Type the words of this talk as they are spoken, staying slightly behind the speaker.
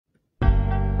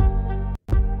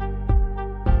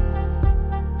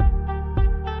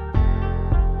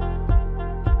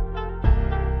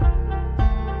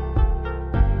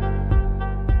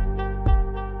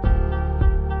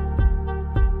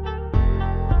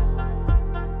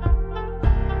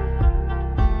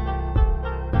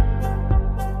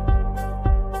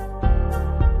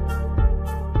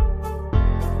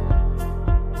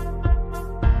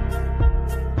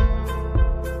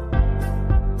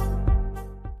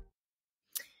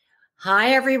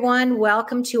Hi, everyone.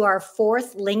 Welcome to our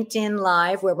fourth LinkedIn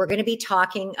Live, where we're going to be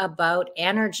talking about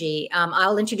energy.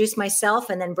 I'll introduce myself,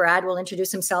 and then Brad will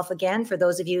introduce himself again. For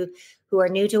those of you who are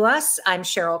new to us, I'm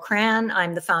Cheryl Cran.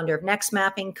 I'm the founder of Next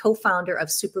Mapping, co-founder of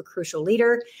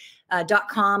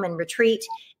supercrucialleader.com and Retreat.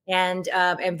 And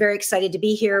I'm very excited to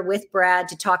be here with Brad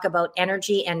to talk about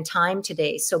energy and time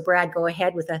today. So Brad, go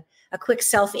ahead with a quick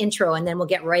self-intro, and then we'll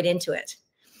get right into it.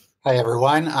 Hi,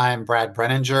 everyone. I'm Brad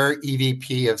Breininger,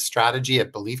 EVP of Strategy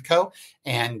at BeliefCo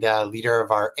and leader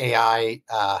of our AI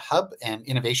Hub and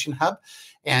Innovation Hub,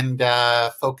 and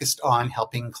focused on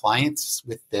helping clients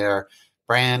with their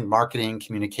brand, marketing,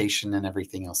 communication, and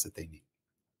everything else that they need.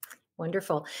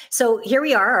 Wonderful. So here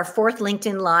we are, our fourth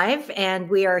LinkedIn Live,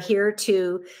 and we are here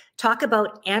to talk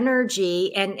about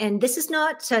energy. And this is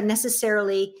not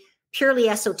necessarily purely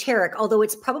esoteric, although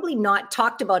it's probably not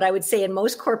talked about, I would say, in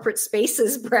most corporate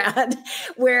spaces, Brad,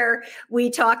 where we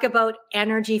talk about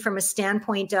energy from a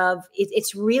standpoint of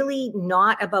it's really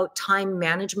not about time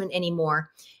management anymore.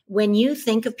 When you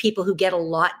think of people who get a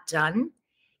lot done,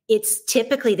 it's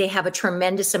typically they have a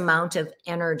tremendous amount of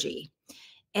energy.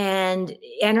 And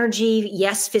energy,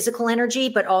 yes, physical energy,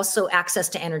 but also access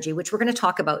to energy, which we're going to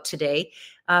talk about today.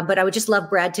 But I would just love,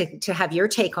 Brad, to have your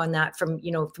take on that from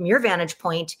your vantage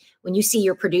point. When you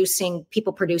see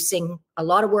people producing a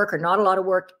lot of work or not a lot of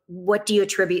work, what do you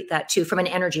attribute that to from an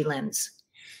energy lens?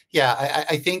 Yeah,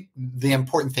 I think the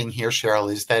important thing here, Cheryl,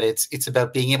 is that it's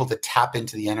about being able to tap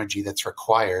into the energy that's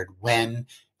required when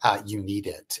you need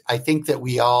it. I think that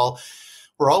we're all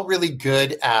really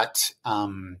good at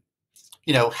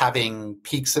having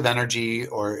peaks of energy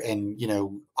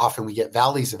often we get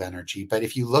valleys of energy. But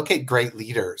if you look at great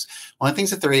leaders, one of the things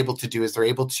that they're able to do is they're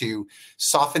able to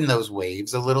soften those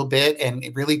waves a little bit and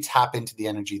really tap into the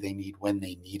energy they need when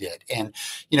they need it. And,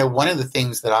 one of the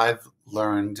things that I've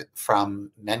learned from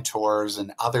mentors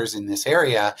and others in this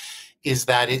area is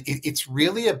that it's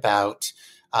really about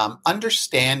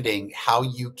understanding how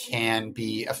you can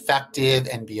be effective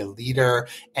and be a leader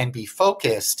and be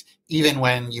focused even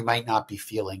when you might not be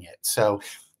feeling it. So,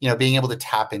 being able to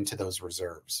tap into those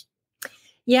reserves.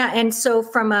 Yeah. And so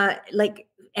from a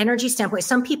energy standpoint,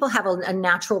 some people have a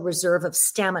natural reserve of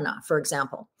stamina, for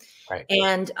example. Right.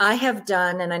 And I have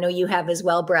done, and I know you have as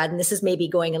well, Brad, and this is maybe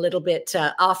going a little bit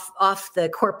off the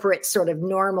corporate sort of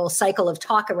normal cycle of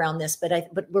talk around this, but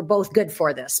we're both good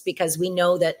for this because we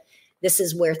know that this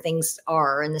is where things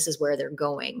are and this is where they're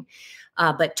going.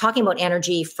 But talking about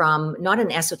energy from not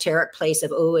an esoteric place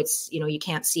of, it's, you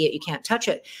can't see it, you can't touch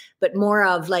it, but more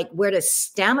of like, where does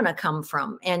stamina come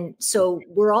from? And so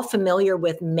we're all familiar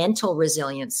with mental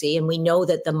resiliency, and we know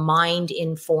that the mind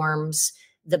informs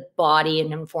the body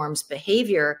and informs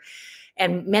behavior.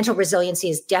 And mental resiliency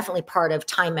is definitely part of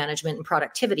time management and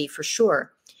productivity for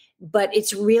sure. But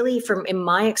it's really in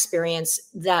my experience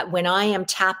that when I am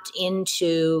tapped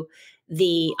into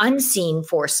the unseen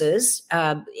forces,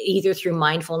 either through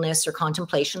mindfulness or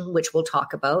contemplation, which we'll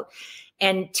talk about,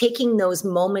 and taking those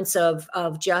moments of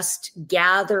just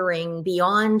gathering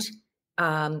beyond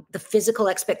the physical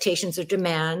expectations or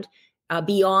demand,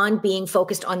 beyond being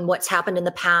focused on what's happened in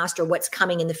the past or what's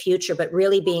coming in the future, but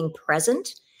really being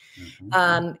present,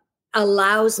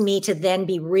 allows me to then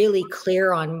be really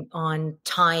clear on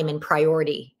time and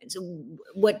priority. So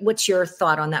what's your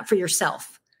thought on that for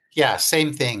yourself? Yeah,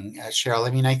 same thing, Cheryl.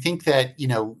 I mean, I think that,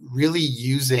 really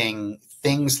using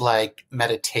things like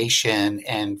meditation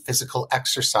and physical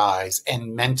exercise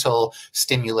and mental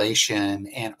stimulation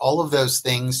and all of those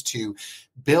things to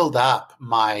build up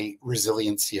my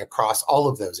resiliency across all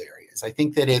of those areas. I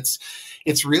think that it's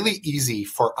really easy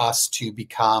for us to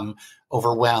become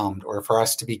overwhelmed or for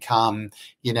us to become,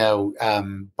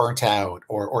 burnt out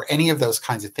or any of those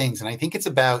kinds of things. And I think it's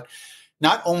about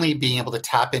not only being able to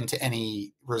tap into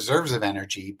any reserves of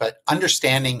energy, but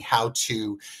understanding how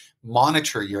to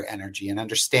monitor your energy and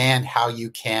understand how you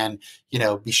can,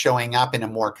 be showing up in a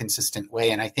more consistent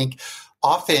way. And I think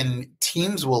often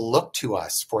teams will look to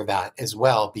us for that as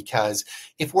well, because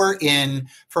if we're in,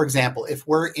 for example,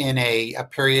 a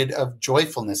period of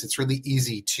joyfulness, it's really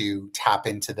easy to tap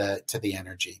into the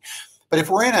energy. But if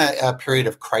we're in a period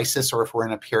of crisis, or if we're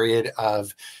in a period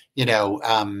of,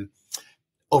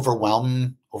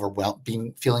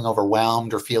 feeling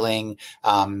overwhelmed or feeling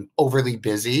overly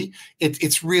busy,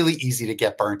 it's really easy to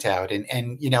get burnt out. And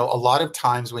a lot of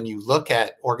times when you look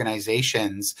at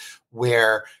organizations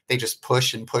where they just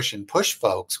push and push and push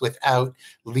folks without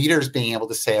leaders being able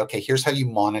to say, okay, here's how you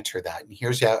monitor that, and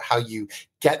here's how you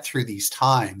get through these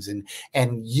times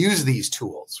and use these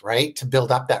tools, right, to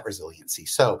build up that resiliency.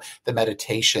 So the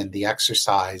meditation, the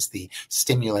exercise, the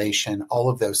stimulation, all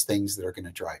of those things that are going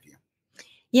to drive you.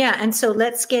 Yeah, and so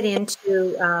let's get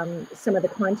into some of the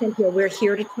content here. We're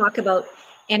here to talk about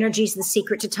Energy's the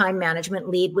Secret to Time Management,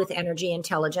 Lead with Energy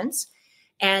Intelligence.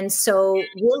 And so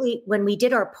really, when we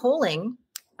did our polling,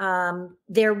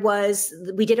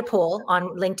 we did a poll on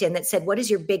LinkedIn that said, what is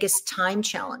your biggest time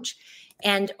challenge?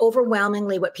 And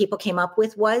overwhelmingly, what people came up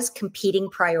with was competing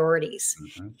priorities.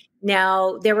 Mm-hmm.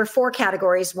 Now, there were 4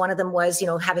 categories. One of them was,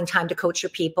 having time to coach your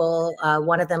people.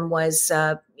 One of them was,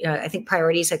 I think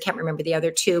priorities. I can't remember the other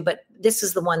 2, but this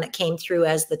is the one that came through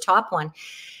as the top one.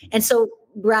 And so,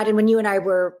 Brad, and when you and I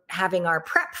were having our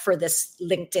prep for this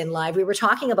LinkedIn Live, we were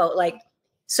talking about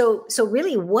so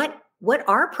really what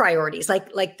are priorities?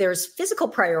 Like there's physical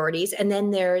priorities, and then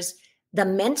there's the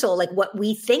mental, like what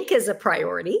we think is a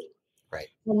priority. Right.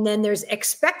 And then there's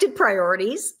expected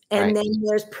priorities, and then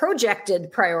there's projected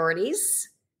priorities.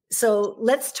 So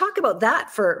let's talk about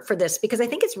that for this, because I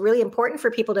think it's really important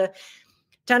for people to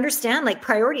understand, like,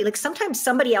 priority. Like, sometimes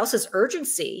somebody else's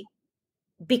urgency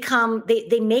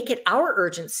they make it our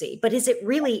urgency, but is it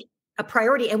really a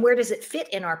priority, and where does it fit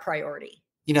in our priority?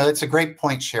 It's a great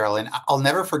point, Cheryl. And I'll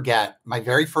never forget my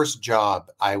very first job.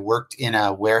 I worked in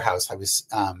a warehouse. I was,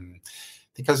 I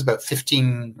think I was about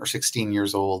 15 or 16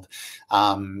 years old.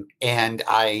 And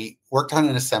I worked on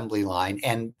an assembly line,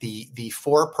 and the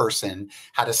foreperson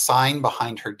had a sign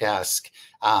behind her desk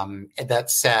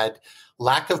that said,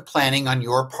 "Lack of planning on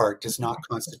your part does not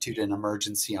constitute an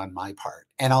emergency on my part."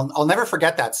 And I'll never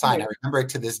forget that sign. I remember it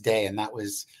to this day, and that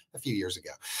was a few years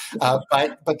ago.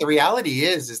 But the reality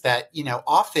is that,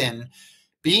 often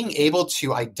being able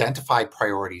to identify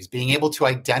priorities, being able to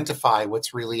identify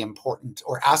what's really important,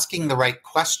 or asking the right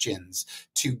questions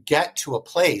to get to a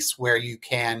place where you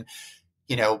can,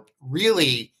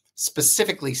 really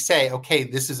specifically say, okay,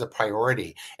 this is a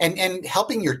priority, and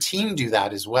helping your team do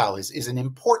that as well is an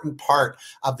important part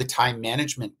of the time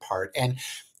management part. And,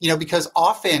 because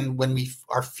often when we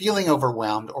are feeling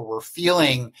overwhelmed or we're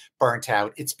feeling burnt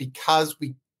out, it's because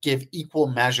we give equal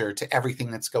measure to everything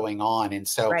that's going on. And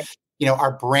so,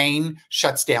 our brain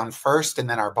shuts down first, and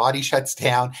then our body shuts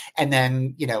down, and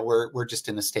then, we're just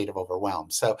in a state of overwhelm.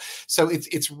 So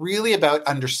it's really about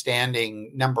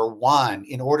understanding, number one,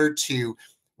 in order to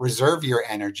reserve your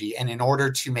energy, and in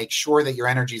order to make sure that your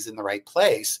energy is in the right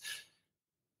place,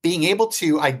 being able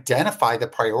to identify the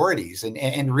priorities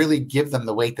and really give them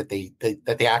the weight that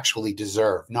they actually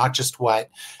deserve, not just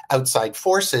what outside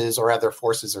forces or other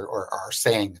forces are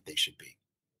saying that they should be.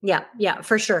 Yeah,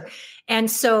 for sure.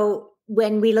 And so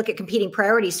when we look at competing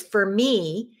priorities, for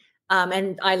me,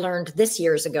 and I learned this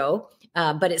years ago,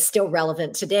 but it's still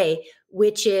relevant today,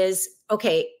 which is,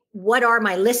 okay, what are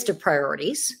my list of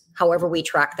priorities? However we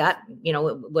track that,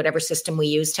 whatever system we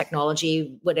use,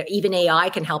 technology, even AI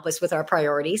can help us with our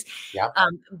priorities. Yeah.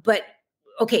 But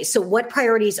okay, so what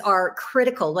priorities are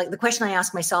critical? Like, the question I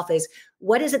ask myself is,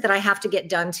 what is it that I have to get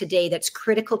done today that's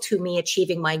critical to me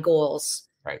achieving my goals?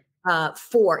 Right.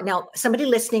 For now, somebody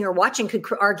listening or watching could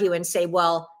argue and say,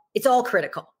 well, it's all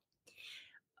critical.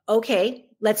 Okay,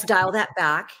 let's dial that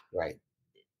back. Right.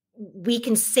 We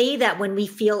can say that when we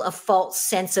feel a false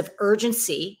sense of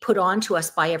urgency put onto us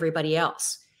by everybody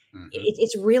else. Mm-hmm.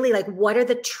 It's really like, what are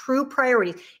the true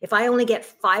priorities? If I only get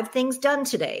 5 things done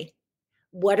today,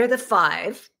 what are the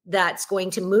 5 that's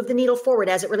going to move the needle forward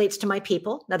as it relates to my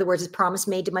people? In other words, a promise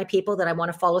made to my people that I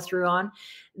want to follow through on,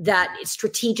 that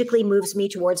strategically moves me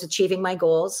towards achieving my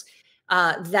goals,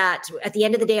 that at the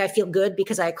end of the day, I feel good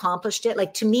because I accomplished it.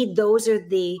 Like, to me, those are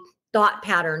the thought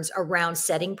patterns around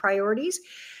setting priorities.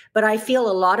 But I feel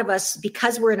a lot of us,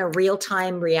 because we're in a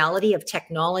real-time reality of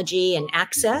technology and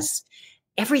access,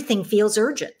 everything feels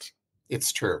urgent.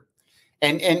 It's true.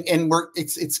 And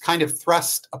it's kind of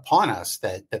thrust upon us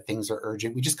that things are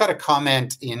urgent. We just got a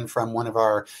comment in from one of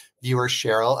our viewers,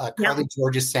 Cheryl. Carly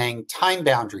George is saying, time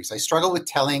boundaries. I struggle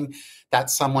telling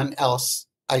someone else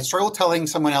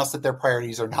that their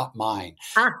priorities are not mine.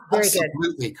 Very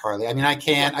Absolutely, good. Carly. I mean, I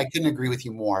couldn't agree with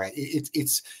you more.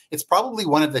 It's probably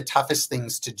one of the toughest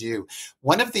things to do.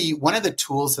 One of the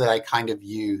tools that I kind of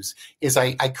use is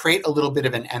I create a little bit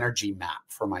of an energy map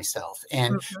for myself.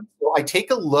 And so I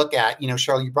take a look at,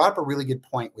 Cheryl, you brought up a really good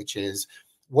point, which is,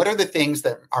 what are the things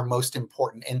that are most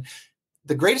important? And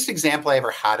the greatest example I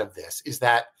ever had of this is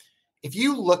that if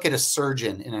you look at a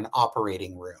surgeon in an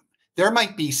operating room, there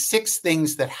might be 6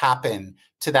 things that happen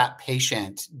to that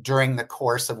patient during the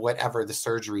course of whatever the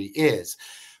surgery is.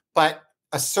 But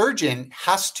a surgeon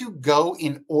has to go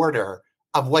in order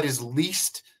of what is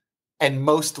least and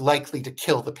most likely to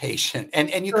kill the patient. And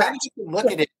you kind of just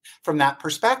look at it from that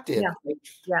perspective.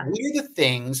 What are the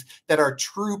things that are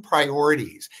true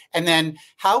priorities? And then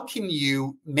how can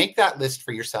you make that list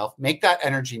for yourself, make that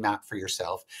energy map for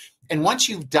yourself, And once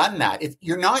you've done that,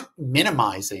 you're not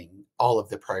minimizing all of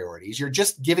the priorities, you're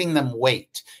just giving them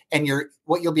weight. And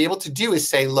what you'll be able to do is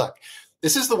say, look,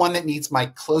 this is the one that needs my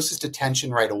closest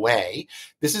attention right away.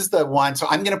 This is the one. So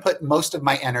I'm going to put most of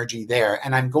my energy there,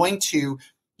 and I'm going to,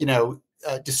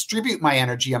 distribute my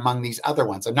energy among these other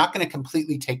ones. I'm not going to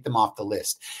completely take them off the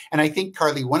list. And I think,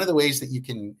 Carly, one of the ways that you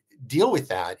can deal with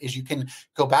that is you can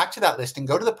go back to that list and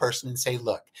go to the person and say,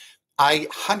 look, I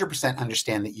 100%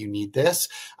 understand that you need this,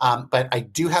 but I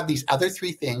do have these other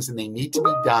 3 things and they need to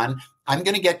be done. I'm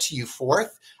going to get to you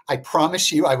fourth. I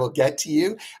promise you I will get to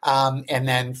you. And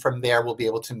then from there, we'll be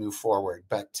able to move forward.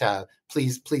 But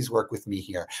please work with me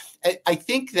here. I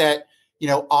think that,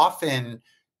 often,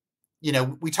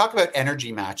 we talk about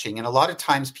energy matching, and a lot of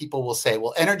times people will say,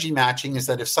 well, energy matching is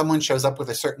that if someone shows up with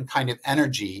a certain kind of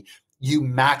energy, you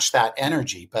match that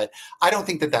energy. But I don't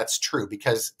think that that's true,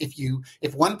 because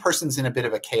if one person's in a bit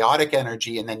of a chaotic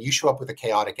energy and then you show up with a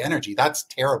chaotic energy, that's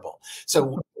terrible.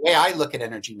 So the way I look at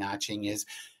energy matching is,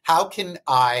 how can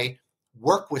I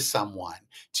work with someone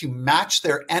to match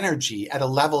their energy at a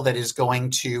level that is going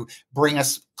to bring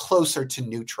us closer to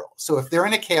neutral? So if they're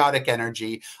in a chaotic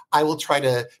energy, I will try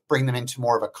to bring them into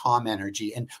more of a calm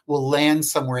energy, and we'll land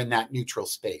somewhere in that neutral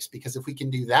space. Because if we can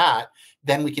do that,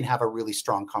 then we can have a really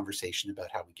strong conversation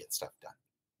about how we get stuff done.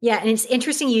 Yeah. And it's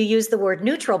interesting you use the word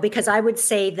neutral, because I would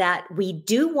say that we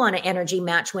do want to energy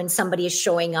match when somebody is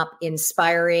showing up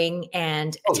inspiring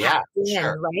and tapped in,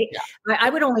 right? Yeah. I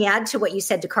would only add to what you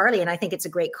said to Carly, and I think it's a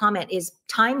great comment, is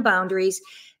time boundaries.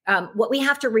 What we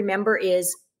have to remember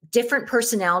is different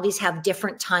personalities have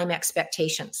different time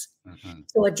expectations. Mm-hmm.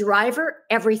 So a driver,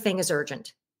 everything is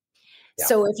urgent. Yeah.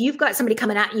 So if you've got somebody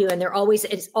coming at you and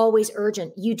it's always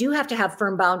urgent, you do have to have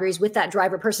firm boundaries with that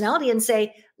driver personality and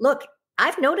say, look,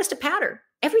 I've noticed a pattern.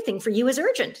 Everything for you is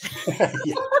urgent.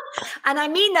 And I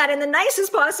mean that in the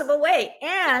nicest possible way.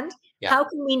 And how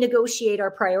can we negotiate our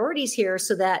priorities here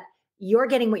so that you're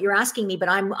getting what you're asking me, but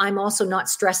I'm also not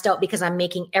stressed out because I'm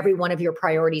making every one of your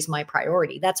priorities my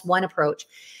priority. That's one approach.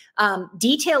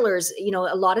 Detailers,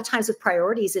 a lot of times with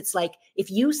priorities, it's like, if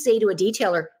you say to a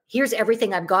detailer, here's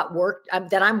everything I've got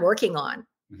that I'm working on.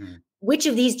 Mm-hmm. Which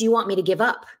of these do you want me to give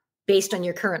up based on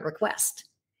your current request?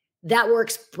 That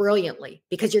works brilliantly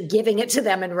because you're giving it to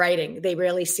them in writing. They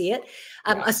rarely see it.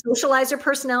 A socializer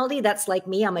personality, that's like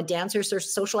me. I'm a dancer,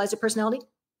 socializer personality.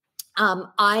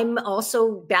 I'm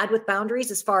also bad with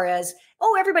boundaries as far as,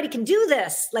 everybody can do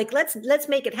this. Like, let's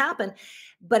make it happen.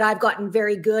 But I've gotten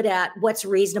very good at what's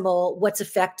reasonable, what's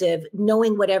effective,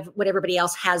 knowing what everybody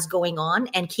else has going on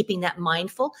and keeping that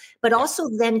mindful, but also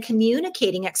then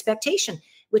communicating expectation,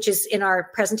 which is in our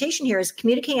presentation here, is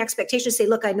communicating expectations. Say,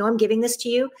 look, I know I'm giving this to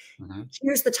you. Mm-hmm.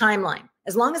 Here's the timeline.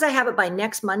 As long as I have it by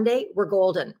next Monday, we're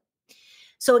golden.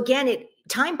 So again,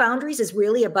 time boundaries is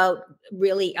really about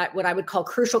what I would call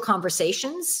crucial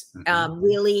conversations, mm-hmm.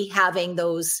 Really having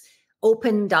those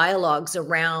open dialogues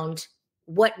around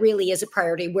what really is a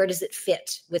priority. Where does it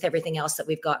fit with everything else that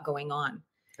we've got going on?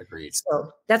 Agreed.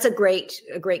 So that's a great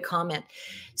comment.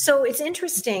 So it's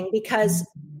interesting because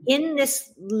in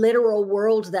this literal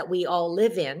world that we all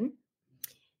live in,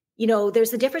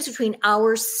 there's the difference between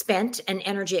hours spent and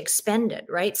energy expended,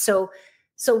 right? So,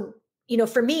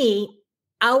 for me,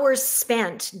 hours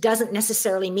spent doesn't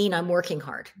necessarily mean I'm working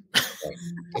hard.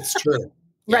 It's true.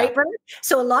 Right, Brad?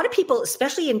 So a lot of people,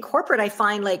 especially in corporate, I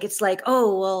find it's like,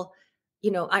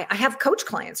 I have coach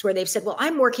clients where they've said, well,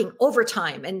 I'm working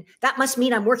overtime and that must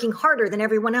mean I'm working harder than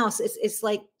everyone else. It's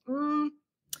like,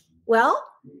 well,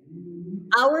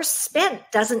 hours spent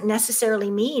doesn't necessarily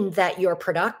mean that you're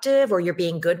productive or you're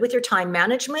being good with your time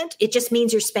management. It just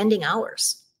means you're spending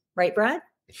hours. Right, Brad?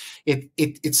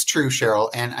 It's true, Cheryl.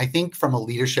 And I think from a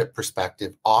leadership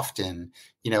perspective, often,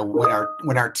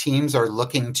 when our teams are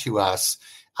looking to us,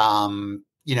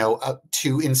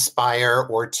 to inspire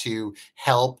or to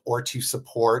help or to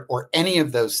support or any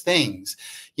of those things,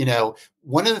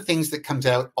 one of the things that comes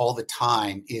out all the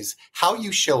time is how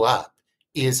you show up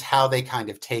is how they kind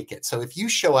of take it. So if you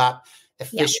show up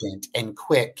efficient and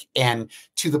quick and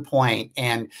to the point,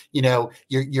 and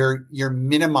you're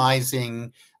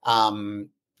minimizing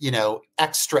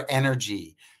extra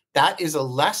energy, that is a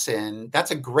lesson.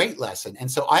 That's a great lesson. And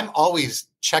so I'm always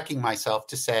checking myself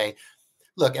to say,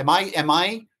 look, am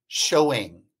I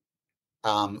showing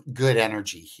good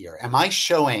energy here? Am I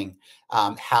showing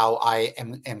how I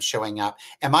am showing up?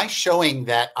 Am I showing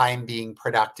that I'm being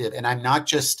productive and I'm not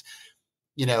just,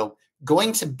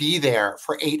 going to be there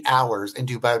for 8 hours and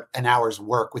do about an hour's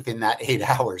work within that 8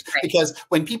 hours? Right. Because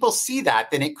when people see that,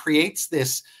 then it creates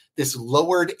this this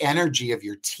lowered energy of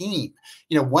your team.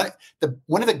 You know,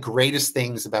 one of the greatest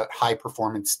things about high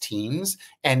performance teams,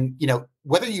 and, you know,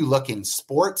 whether you look in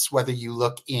sports, whether you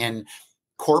look in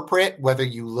corporate, whether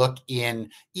you look in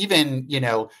even, you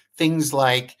know, things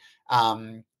like,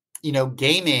 you know,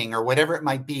 gaming or whatever it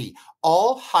might be,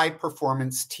 all high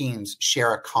performance teams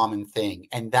share a common thing.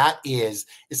 And that is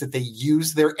that they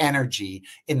use their energy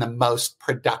in the most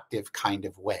productive kind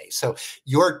of way. So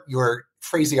your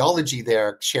phraseology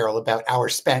there, Cheryl, about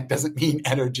hours spent doesn't mean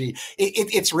energy.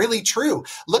 It's really true.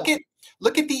 Look at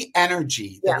the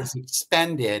energy that is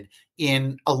expended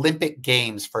in Olympic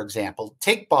Games, for example.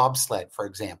 Take bobsled, for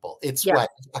example. It's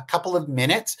what, a couple of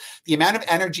minutes. The amount of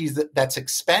energy that's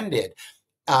expended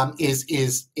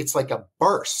it's like a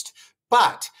burst.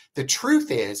 But the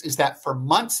truth is that for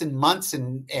months and months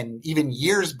and even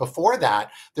years before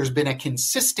that, there's been a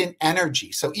consistent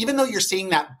energy. So even though you're seeing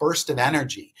that burst of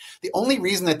energy, the only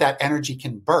reason that energy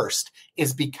can burst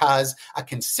is because a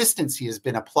consistency has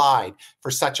been applied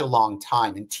for such a long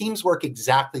time. And teams work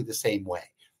exactly the same way.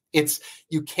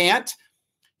 You can't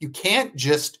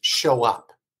just show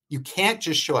up. You can't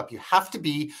just show up. You have to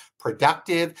be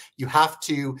productive. You have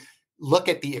to look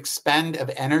at the expend of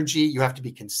energy. You have to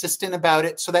be consistent about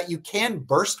it so that you can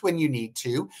burst when you need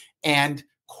to and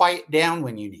quiet down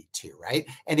when you need to, right?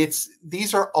 And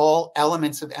these are all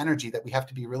elements of energy that we have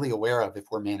to be really aware of if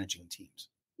we're managing teams.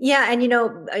 Yeah, and you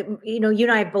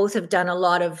and I both have done a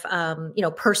lot of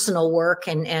personal work,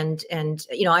 and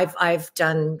I've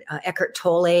done Eckhart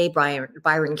Tolle,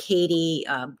 Byron Katie,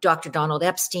 Dr. Donald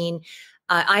Epstein.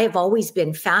 I have always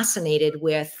been fascinated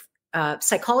with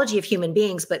psychology of human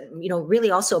beings, but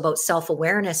really also about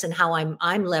self-awareness and how I'm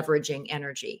leveraging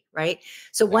energy, right?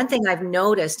 So one thing I've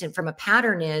noticed, and from a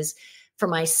pattern, is for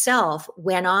myself,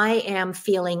 when I am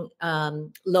feeling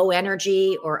low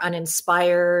energy or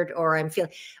uninspired, or I'm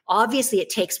feeling, obviously it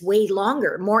takes way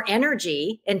longer, more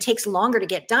energy, and takes longer to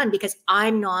get done because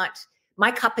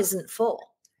my cup isn't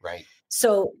full. Right.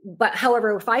 So, but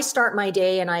however, if I start my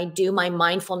day and I do my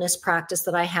mindfulness practice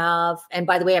that I have, and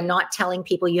by the way, I'm not telling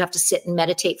people you have to sit and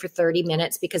meditate for 30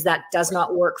 minutes because that does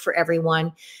not work for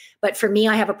everyone. But for me,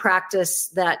 I have a practice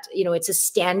that, it's a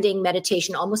standing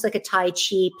meditation, almost like a Tai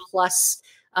Chi plus,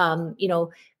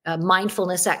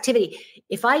 mindfulness activity.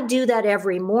 If I do that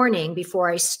every morning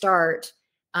before I start,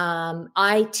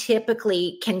 I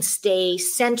typically can stay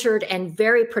centered and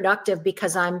very productive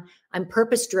because I'm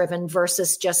purpose driven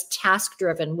versus just task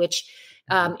driven, which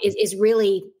is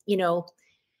really,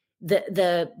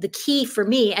 the key for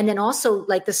me. And then also,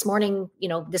 like this morning,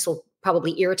 this will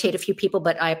probably irritate a few people,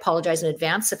 but I apologize in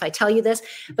advance if I tell you this,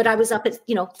 but I was up at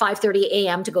 5:30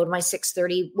 a.m. to go to my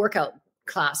 6:30 workout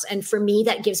class, and for me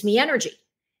that gives me energy.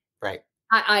 Right.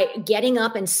 I getting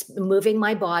up and moving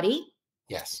my body,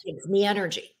 yes, gives me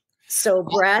energy. So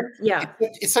Brad,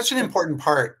 it's such an important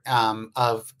part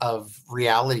of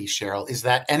reality, Cheryl, is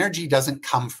that energy doesn't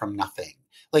come from nothing.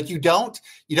 Like you don't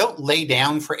lay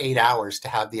down for 8 hours to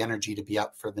have the energy to be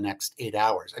up for the next 8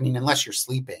 hours. I mean, unless you're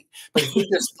sleeping. But if you're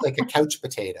just like a couch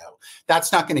potato,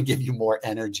 that's not going to give you more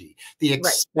energy. The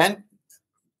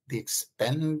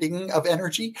expending of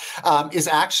energy is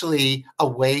actually a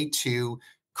way to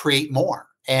create more.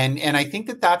 And I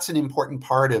think that's an important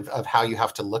part of how you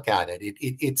have to look at it.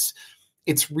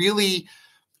 It's really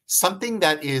something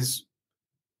that is,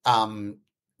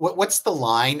 what's the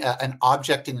line? An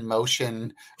object in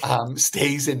motion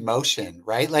stays in motion,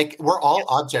 right? Like we're all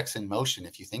objects in motion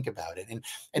if you think about it.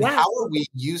 And how are we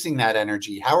using that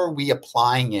energy? How are we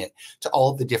applying it to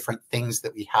all the different things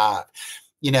that we have?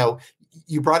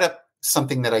 You brought up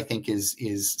something that I think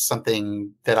is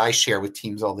something that I share with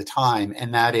teams all the time,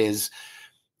 and that is,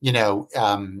 you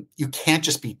can't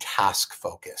just be task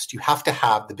focused. You have to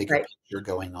have the bigger picture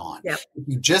going on. Yep.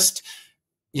 You just,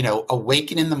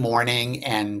 awaken in the morning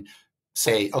and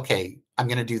say, okay, I'm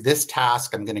going to do this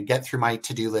task. I'm going to get through my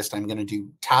to-do list. I'm going to do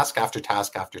task after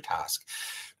task after task.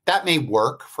 That may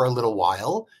work for a little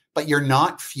while, but you're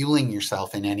not fueling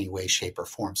yourself in any way, shape, or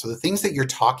form. So the things that you're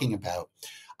talking about,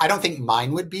 I don't think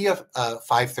mine would be a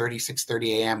 5:30,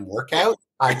 6:30 a.m. workout.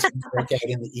 I tend to work out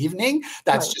in the evening.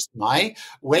 That's just my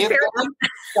way of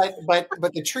going. But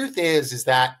the truth is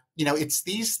that, it's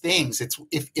these things. It's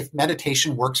if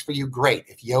meditation works for you, great.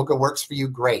 If yoga works for you,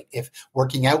 great. If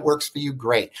working out works for you,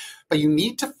 great. But you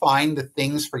need to find the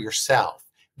things for yourself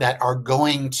that are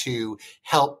going to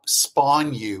help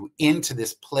spawn you into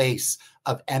this place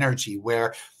of energy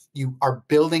where you are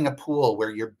building a pool,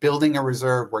 where you're building a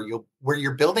reserve, where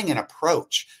you're building an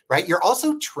approach, right? You're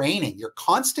also training. You're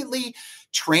constantly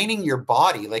training your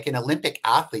body like an Olympic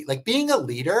athlete. Like being a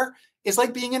leader is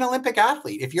like being an Olympic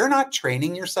athlete. If you're not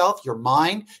training yourself, your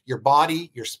mind, your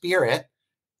body, your spirit,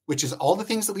 which is all the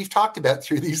things that we've talked about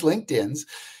through these LinkedIns,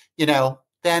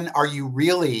 then are you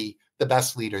really the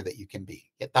best leader that you can be?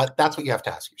 That's what you have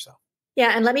to ask yourself.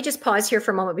 Yeah. And let me just pause here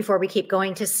for a moment before we keep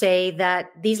going to say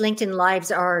that these LinkedIn Lives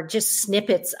are just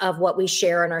snippets of what we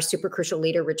share in our Super Crucial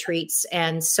Leader retreats.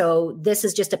 And so this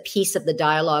is just a piece of the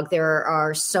dialogue. There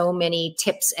are so many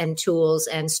tips and tools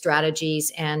and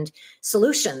strategies and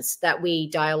solutions that we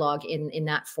dialogue in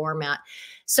that format.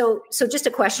 So just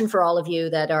a question for all of you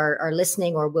that are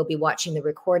listening or will be watching the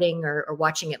recording or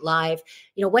watching it live.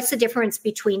 What's the difference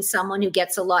between someone who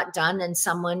gets a lot done and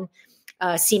someone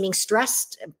seeming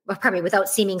stressed, probably without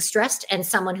seeming stressed, and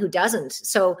someone who doesn't?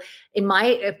 So in my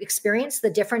experience, the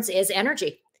difference is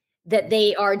energy, that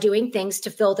they are doing things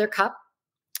to fill their cup.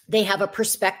 They have a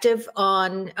perspective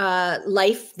on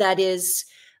life that is,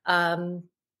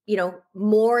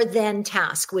 more than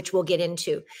task, which we'll get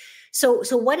into. So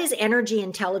what is energy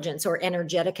intelligence or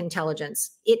energetic intelligence?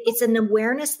 It's an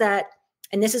awareness that,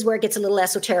 and this is where it gets a little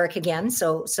esoteric again,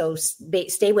 so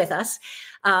stay with us.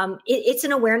 It's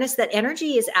an awareness that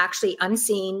energy is actually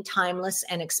unseen, timeless,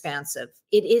 and expansive.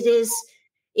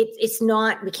 It's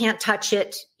not, we can't touch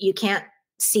it. You can't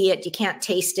see it. You can't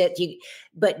taste it.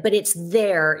 But it's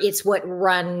there. It's what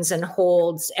runs and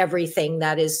holds everything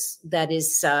that is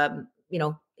on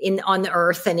the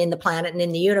earth and in the planet and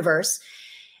in the universe.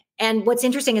 And what's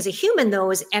interesting as a human,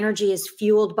 though, is energy is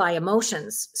fueled by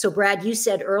emotions. So, Brad, you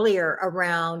said earlier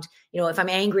around, if I'm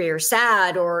angry or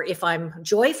sad or if I'm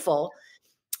joyful,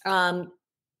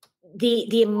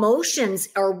 the emotions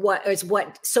are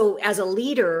what. So, as a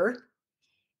leader,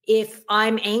 if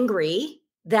I'm angry,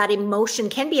 that emotion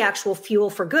can be actual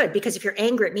fuel for good, because if you're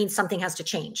angry, it means something has to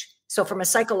change. So, from a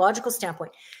psychological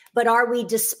standpoint, but are we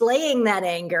displaying that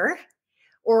anger?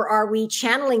 Or are we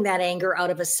channeling that anger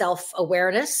out of a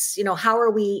self-awareness? How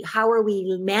are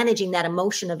we managing that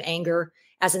emotion of anger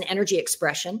as an energy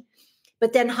expression?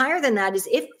 But then higher than that is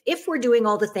if we're doing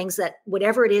all the things that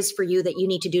whatever it is for you that you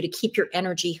need to do to keep your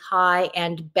energy high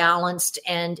and balanced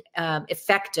and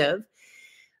effective,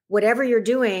 whatever you're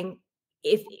doing,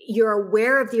 if you're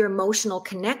aware of your emotional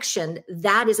connection,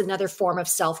 that is another form of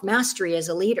self-mastery as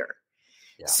a leader.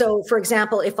 Yeah. So, for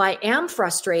example, if I am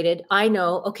frustrated, I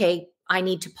know, okay, I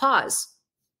need to pause.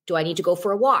 Do I need to go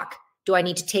for a walk? Do I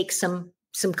need to take some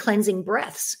cleansing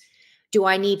breaths? Do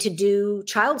I need to do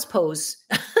child's pose?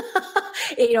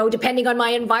 Depending on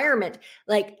my environment,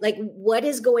 like what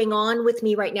is going on with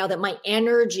me right now that my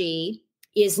energy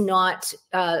is not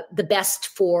the best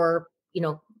for,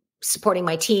 supporting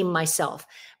my team, myself.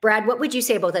 Brad, what would you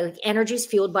say about that? Like, energy is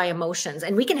fueled by emotions,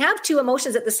 and we can have two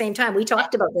emotions at the same time. We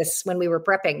talked about this when we were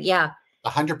prepping. Yeah.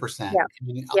 100%. Yeah. I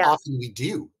mean, Yeah. often we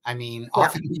do.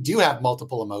 Often we do have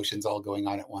multiple emotions all going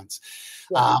on at once.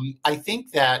 Yeah. I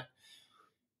think that,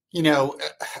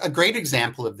 a great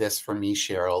example of this for me,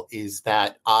 Cheryl, is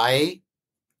that I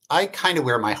kind of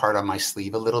wear my heart on my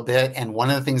sleeve a little bit. And one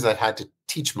of the things I've had to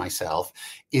teach myself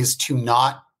is to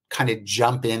not kind of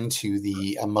jump into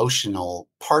the emotional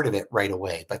part of it right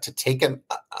away, but to take a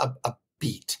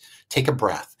beat, take a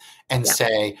breath and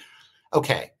say,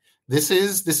 okay, this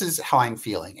is how I'm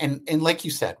feeling. And like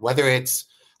you said, whether it's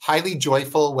highly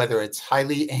joyful, whether it's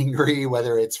highly angry,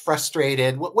 whether it's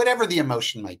frustrated, whatever the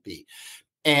emotion might be,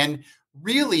 and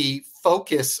really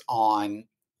focus on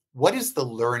what is the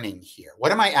learning here?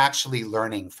 What am I actually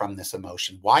learning from this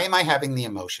emotion? Why am I having the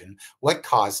emotion? What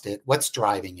caused it? What's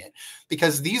driving it?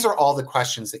 Because these are all the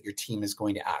questions that your team is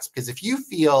going to ask. Because if you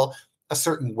feel a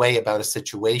certain way about a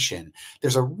situation,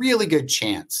 there's a really good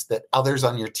chance that others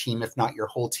on your team, if not your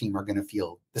whole team, are going to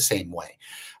feel the same way.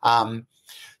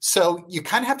 So you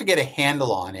kind of have to get a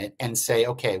handle on it and say,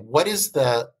 okay, what is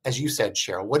as you said,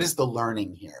 Cheryl, what is the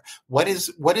learning here? What is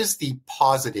the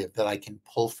positive that I can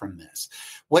pull from this?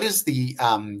 What is the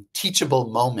teachable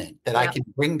moment that I can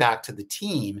bring back to the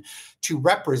team to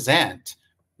represent,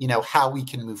 how we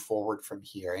can move forward from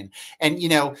here? And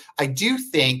I do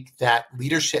think that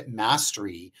leadership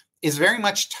mastery is very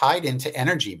much tied into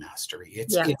energy mastery.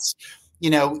 It's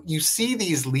you see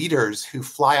these leaders who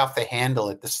fly off the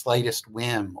handle at the slightest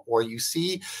whim, or you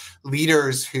see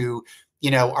leaders who,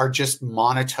 are just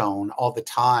monotone all the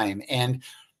time. And,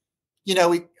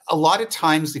 a lot of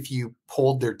times if you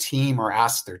polled their team or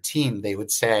asked their team, they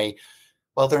would say,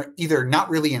 well, they're either not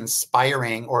really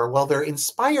inspiring or, well, they're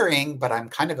inspiring, but I'm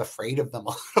kind of afraid of them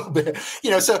a little bit,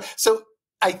 so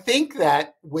I think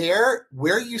that where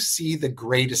you see the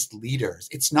greatest leaders,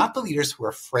 it's not the leaders who are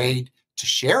afraid to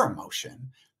share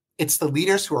emotion. It's the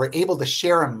leaders who are able to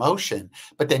share emotion,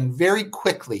 but then very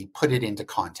quickly put it into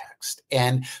context.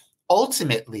 And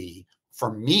ultimately,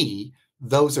 for me,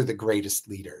 those are the greatest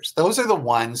leaders. Those are the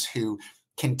ones who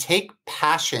can take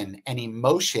passion and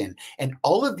emotion and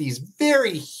all of these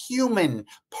very human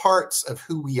parts of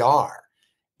who we are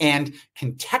and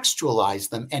contextualize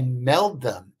them and meld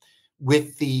them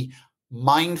with the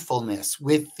mindfulness,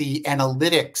 with the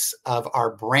analytics of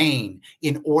our brain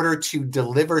in order to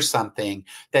deliver something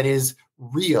that is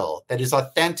real, that is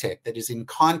authentic, that is in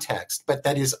context, but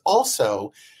that is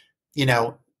also,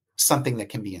 something that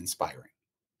can be inspiring.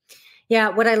 Yeah,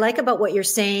 what I like about what you're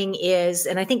saying is,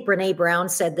 and I think Brene Brown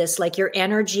said this, like your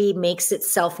energy makes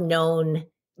itself known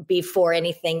before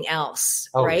anything else,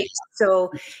 right?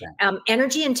 So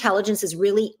energy intelligence is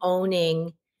really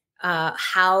owning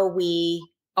how we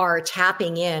are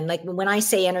tapping in. Like when I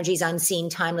say energy is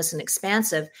unseen, timeless, and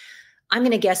expansive, I'm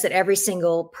going to guess that every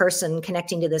single person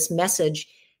connecting to this message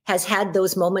has had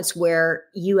those moments where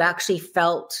you actually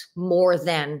felt more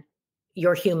than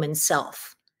your human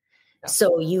self. Yeah.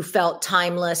 So you felt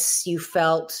timeless, you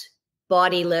felt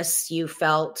bodiless, you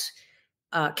felt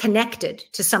connected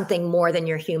to something more than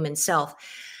your human self.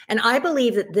 And I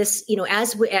believe that this,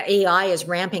 as AI is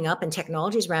ramping up and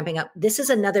technology is ramping up, this is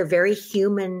another very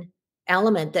human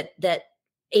element that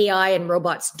AI and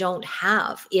robots don't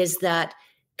have, is that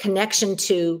connection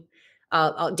to,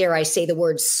 dare I say the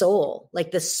word soul,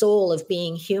 like the soul of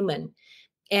being human.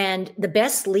 And the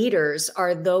best leaders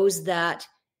are those that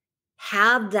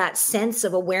have that sense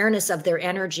of awareness of their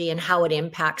energy and how it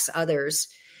impacts others.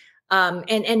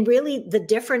 And really the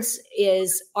difference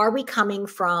is, are we coming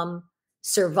from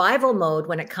survival mode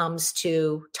when it comes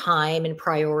to time and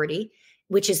priority,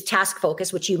 which is task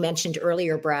focus, which you mentioned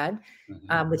earlier, Brad,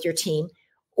 with your team?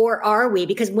 Or are we,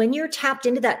 because when you're tapped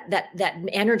into that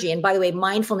energy, and by the way,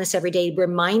 mindfulness every day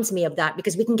reminds me of that,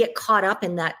 because we can get caught up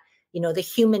in that, the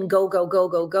human go, go, go,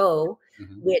 go, go,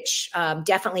 which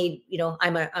definitely,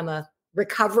 I'm a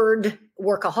recovered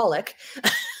workaholic.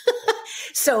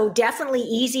 So definitely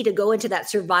easy to go into that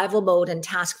survival mode and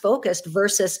task focused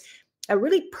versus a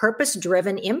really purpose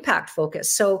driven impact focus.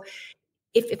 So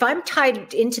if I'm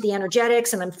tied into the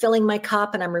energetics and I'm filling my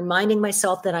cup and I'm reminding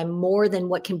myself that I'm more than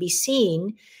what can be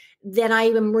seen, then I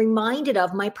am reminded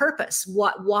of my purpose.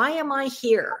 Why am I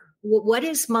here? What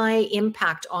is my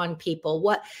impact on people?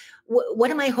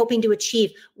 What am I hoping to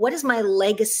achieve? What is my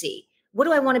legacy? What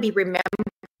do I want to be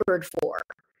remembered for?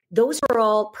 Those are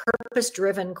all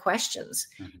purpose-driven questions.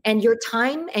 And your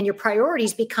time and your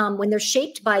priorities become, when they're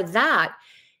shaped by that,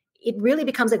 it really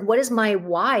becomes like, what is my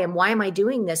why and why am I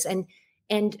doing this? And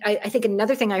I think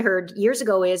another thing I heard years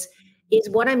ago is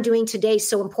what I'm doing today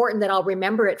so important that I'll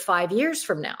remember it 5 years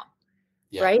from now,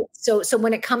 right? So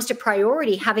when it comes to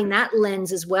priority, having that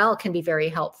lens as well can be very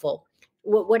helpful.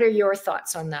 What are your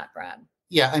thoughts on that, Brad?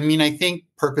 Yeah, I mean, I think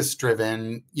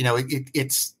purpose-driven,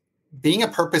 it's being a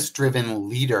purpose-driven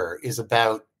leader is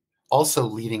about also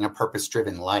leading a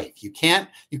purpose-driven life. You can't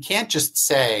just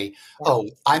say, "Oh,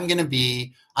 I'm going to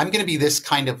be this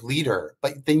kind of leader,"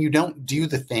 but then you don't do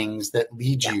the things that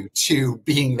lead you to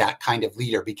being that kind of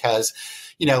leader, because,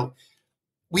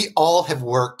 we all have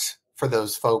worked for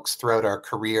those folks throughout our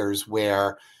careers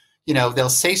where, they'll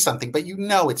say something, but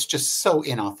it's just so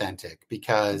inauthentic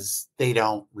because they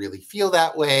don't really feel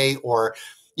that way. Or,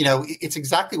 it's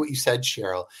exactly what you said,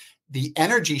 Cheryl. The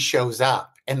energy shows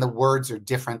up and the words are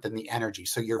different than the energy.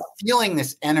 So you're feeling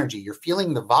this energy, you're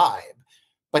feeling the vibe,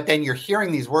 but then you're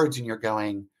hearing these words and you're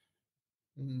going,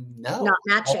 no, not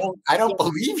matching. I don't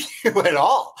believe you at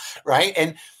all. Right.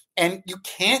 And you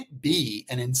can't be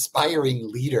an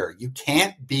inspiring leader. You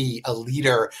can't be a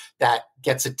leader that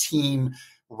gets a team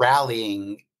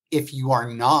rallying if you are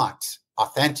not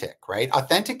authentic, right?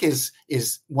 Authentic is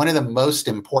one of the most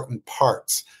important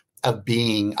parts of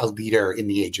being a leader in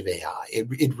the age of AI.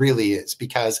 It really is,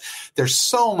 because there's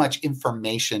so much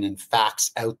information and facts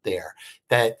out there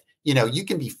that, you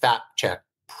can be fact checked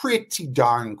pretty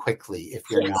darn quickly if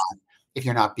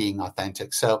you're not being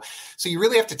authentic. So you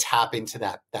really have to tap into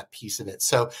that piece of it.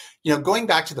 So, going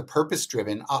back to the purpose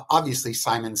driven, obviously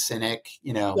Simon Sinek,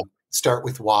 Start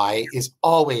with Why is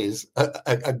always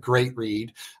a great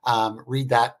read. Read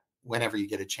that whenever you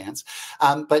get a chance.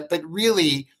 But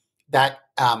really, that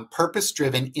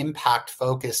purpose-driven,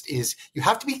 impact-focused is, you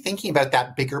have to be thinking about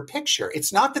that bigger picture.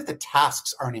 It's not that the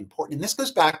tasks aren't important. And this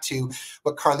goes back to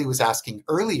what Carly was asking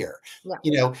earlier.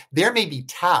 Yeah. There may be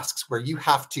tasks where you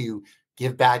have to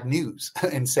give bad news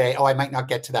and say, oh, I might not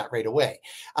get to that right away.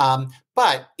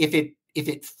 But if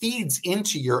it feeds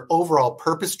into your overall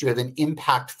purpose-driven,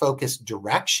 impact-focused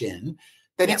direction,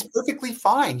 then it's perfectly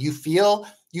fine. You feel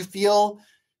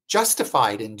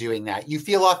justified in doing that. You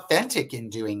feel authentic in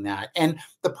doing that. And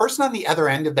the person on the other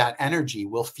end of that energy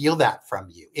will feel that from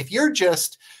you. If you're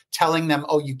just telling them,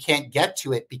 oh, you can't get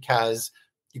to it because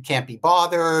you can't be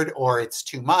bothered or it's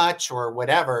too much or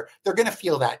whatever, they're going to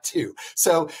feel that too.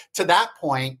 So to that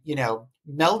point,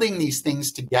 melding these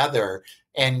things together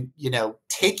and,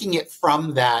 taking it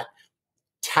from that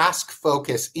task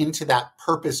focus into that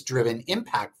purpose-driven,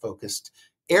 impact-focused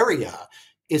area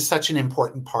is such an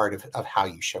important part of how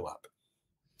you show up.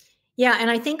 Yeah. And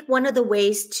I think one of the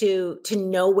ways to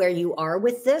know where you are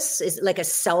with this is like a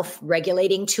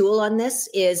self-regulating tool on this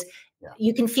is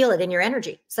you can feel it in your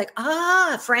energy. It's like,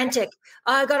 frantic.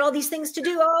 I got all these things to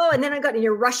do. And then and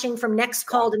you're rushing from next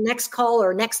call to next call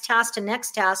or next task to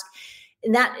next task.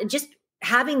 And that just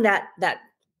having that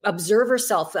observer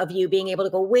self of you being able to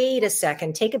go, wait a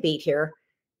second, take a beat here.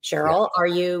 Cheryl, are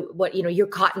you you're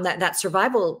caught in that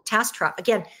survival task trap.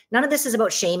 Again, none of this is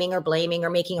about shaming or blaming or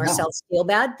making ourselves feel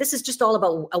bad. This is just all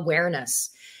about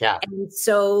awareness. Yeah. And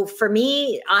so for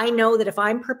me, I know that if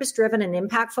I'm purpose driven and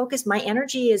impact focused, my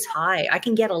energy is high. I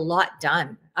can get a lot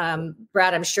done.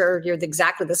 Brad, I'm sure you're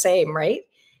exactly the same, right?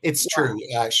 It's true,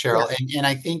 Cheryl. Yeah. And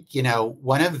I think,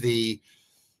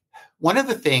 one of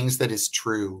the things that is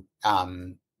true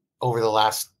over the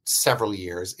last several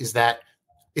years is that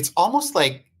it's almost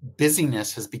like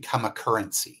busyness has become a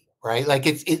currency, right? Like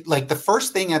it's like the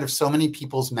first thing out of so many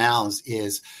people's mouths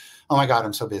is, oh my God,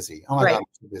 I'm so busy. Oh my God, I'm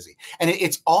so busy. And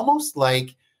it's almost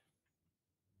like,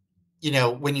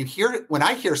 when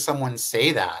I hear someone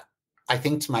say that, I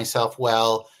think to myself,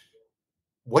 well,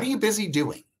 what are you busy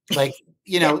doing? Like,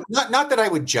 not that I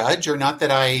would judge or not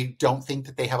that I don't think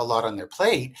that they have a lot on their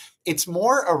plate. It's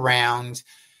more around,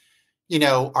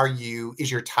 are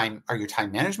your time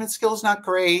management skills not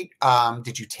great?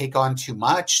 Did you take on too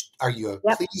much? Are you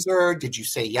a pleaser? Did you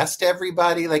say yes to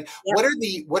everybody? Like,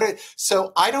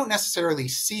 so I don't necessarily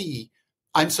see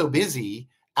I'm so busy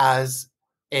as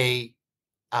a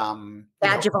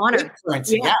badge of honor.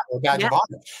 Currency, a badge of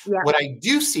honor. Yeah. What I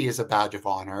do see as a badge of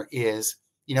honor is,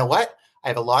 what? I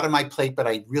have a lot on my plate, but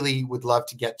I really would love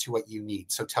to get to what you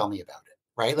need. So tell me about it.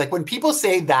 Right? Like when people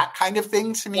say that kind of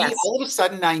thing to me, all of a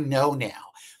sudden I know now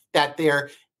that their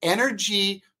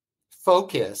energy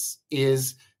focus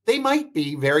is they might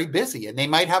be very busy and they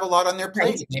might have a lot on their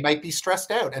plate. And they might be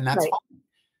stressed out and that's fine.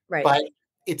 Right. But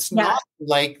it's not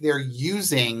like they're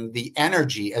using the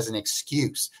energy as an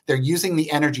excuse. They're using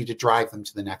the energy to drive them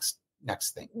to the next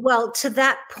thing. Well, to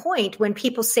that point, when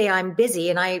people say I'm busy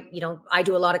and I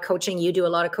do a lot of coaching, you do a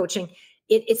lot of coaching,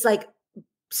 it's like,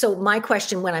 so my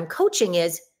question when I'm coaching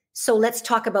is, so let's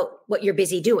talk about what you're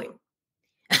busy doing.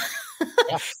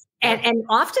 And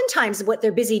oftentimes what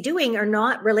they're busy doing are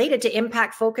not related to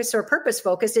impact focus or purpose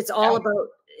focus. It's all about,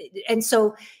 and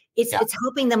so it's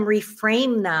helping them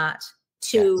reframe that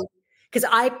to, because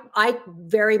I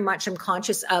very much am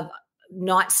conscious of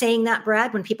not saying that,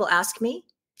 Brad, when people ask me.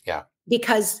 Yeah.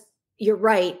 Because you're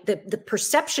right. The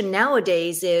perception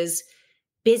nowadays is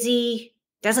busy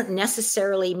doesn't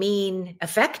necessarily mean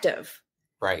effective.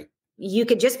 Right. You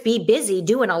could just be busy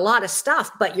doing a lot of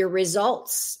stuff, but your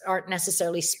results aren't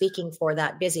necessarily speaking for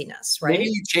that busyness, right?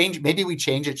 Maybe we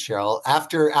change it, Cheryl.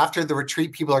 After the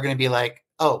retreat, people are going to be like,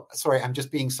 oh, sorry, I'm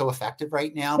just being so effective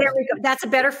right now. There we go. That's a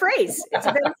better phrase. It's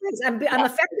a better phrase. I'm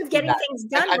effective getting things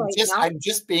done now. I'm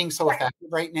just being so effective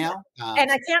right now.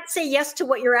 And I can't say yes to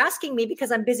what you're asking me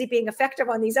because I'm busy being effective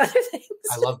on these other things.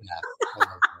 I love that.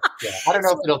 Yeah. I don't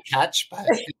know if it'll catch, but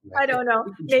anyway, I don't know.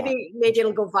 Maybe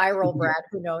it'll go viral, Brad.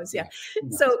 Who knows? Yeah.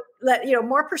 So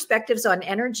more perspectives on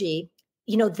energy.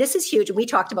 This is huge. We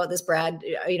talked about this, Brad.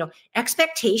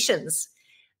 Expectations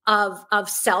of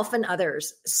self and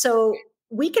others. So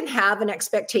we can have an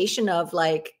expectation of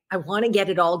like, I want to get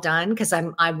it all done because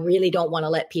I really don't want to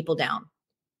let people down,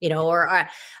 or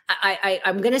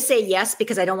I'm going to say yes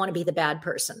because I don't want to be the bad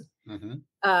person.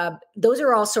 Mm-hmm. Those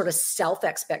are all sort of self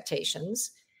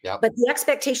expectations. Yep. But the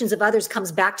expectations of others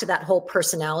comes back to that whole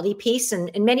personality piece. And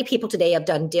many people today have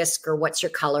done DISC or what's your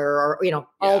color or,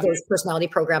 all those personality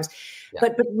programs,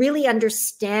 but really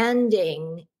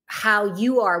understanding how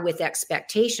you are with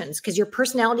expectations, because your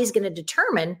personality is going to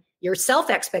determine your self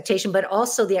expectation, but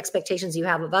also the expectations you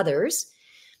have of others.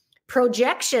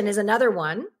 Projection is another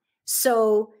one.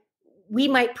 So we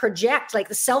might project, like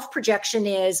the self projection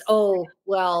is, oh,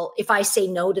 well, if I say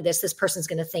no to this person's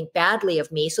going to think badly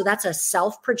of me. So that's a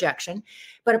self projection.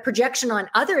 But a projection on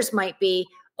others might be,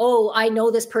 oh, I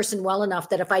know this person well enough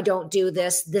that if I don't do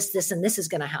this, and this is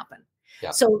going to happen.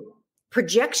 Yeah. So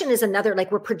projection is another,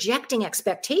 like we're projecting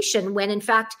expectation when in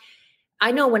fact,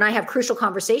 I know when I have crucial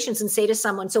conversations and say to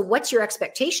someone, so what's your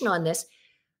expectation on this?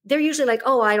 They're usually like,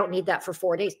 oh, I don't need that for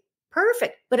 4 days.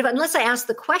 Perfect. But unless I ask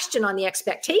the question on the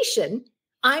expectation,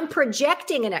 I'm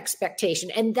projecting an expectation.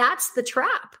 And that's the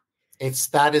trap.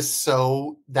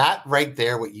 That right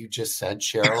there, what you just said,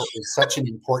 Cheryl, is such an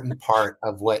important part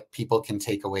of what people can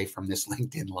take away from this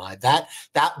LinkedIn Live. That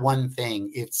one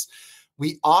thing,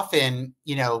 we often,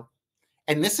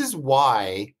 and this is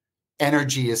why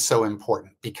energy is so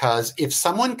important, because if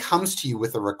someone comes to you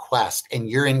with a request and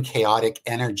you're in chaotic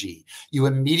energy, you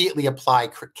immediately apply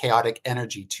chaotic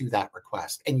energy to that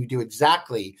request, and you do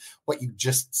exactly what you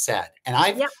just said. And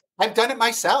I've done it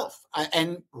myself,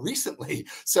 and recently.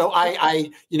 So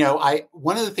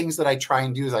one of the things that I try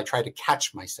and do is I try to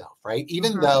catch myself, right?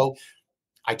 Even though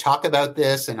I talk about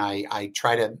this and I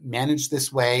try to manage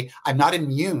this way, I'm not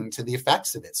immune to the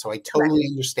effects of it. So I totally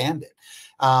understand it.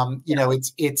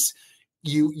 It's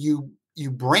you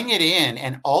bring it in,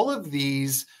 and all of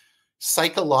these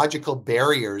psychological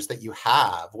barriers that you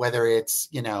have, whether it's,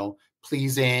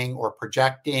 pleasing or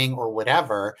projecting or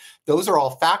whatever, those are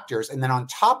all factors. And then on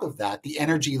top of that, the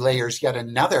energy layers yet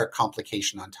another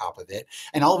complication on top of it.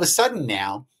 And all of a sudden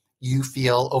now you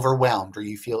feel overwhelmed or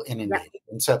you feel inundated.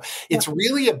 And so it's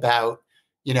really about,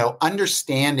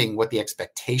 understanding what the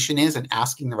expectation is and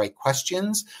asking the right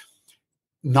questions,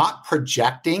 not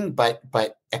projecting, but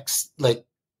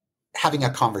having a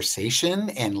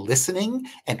conversation and listening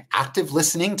and active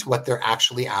listening to what they're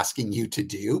actually asking you to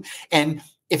do. And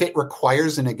if it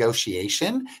requires a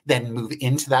negotiation, then move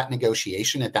into that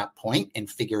negotiation at that point and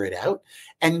figure it out.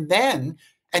 And then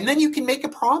you can make a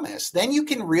promise. Then you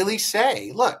can really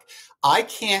say, look, I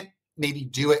can't maybe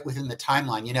do it within the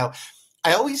timeline.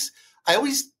 I always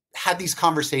had these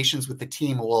conversations with the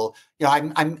team. Well,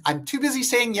 I'm too busy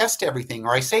saying yes to everything,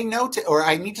 or I say no to, or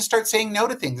I need to start saying no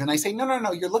to things. And I say,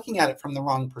 no, you're looking at it from the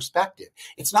wrong perspective.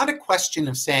 It's not a question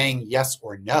of saying yes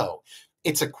or no.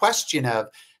 It's a question of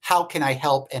how can I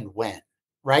help and when,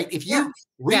 right? If you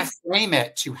reframe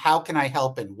it to how can I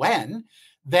help and when,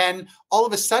 then all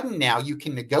of a sudden now you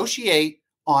can negotiate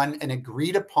on an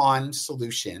agreed upon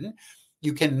solution.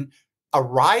 You can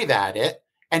arrive at it,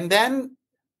 and then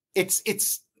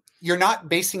you're not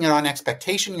basing it on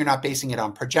expectation. You're not basing it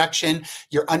on projection.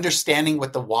 You're understanding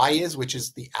what the why is, which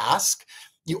is the ask.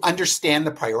 You understand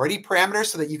the priority parameters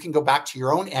so that you can go back to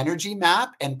your own energy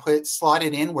map and slot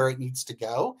it in where it needs to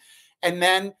go. And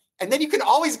then you can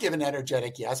always give an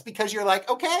energetic yes, because you're like,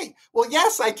 okay, well,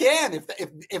 yes, I can.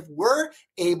 If we're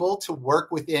able to work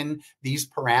within these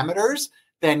parameters,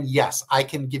 then yes, I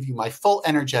can give you my full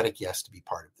energetic yes to be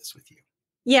part of this with you.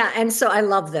 Yeah. And so I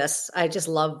love this. I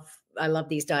love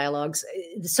these dialogues.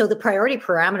 So the priority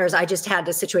parameters, I just had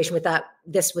a situation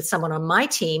with someone on my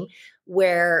team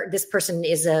where this person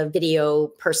is a video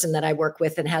person that I work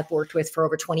with and have worked with for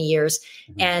over 20 years.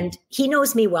 And he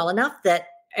knows me well enough that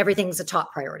everything's a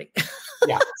top priority.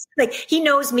 Yeah. Like he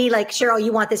knows me like, Cheryl,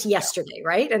 you want this yesterday,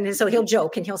 right? And so he'll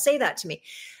joke and he'll say that to me.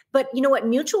 But you know what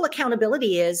mutual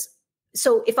accountability is?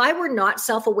 So if I were not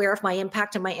self-aware of my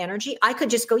impact and my energy, I could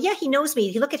just go, yeah, he knows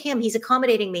me. Look at him. He's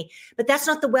accommodating me. But that's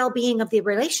not the well-being of the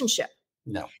relationship.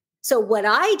 No. So what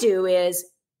I do is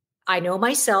I know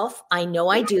myself. I know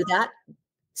I do that.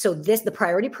 So the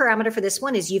priority parameter for this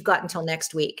one is you've got until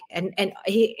next week. And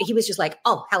he was just like,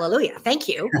 oh, hallelujah. Thank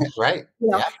you. Right.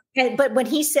 But when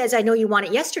he says, I know you want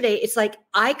it yesterday, it's like,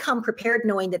 I come prepared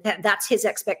knowing that's his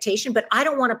expectation, but I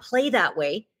don't want to play that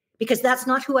way because that's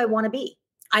not who I want to be.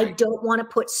 I don't want to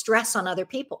put stress on other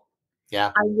people. Yeah.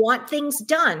 I want things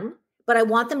done, but I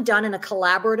want them done in a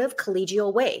collaborative,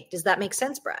 collegial way. Does that make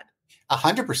sense, Brad?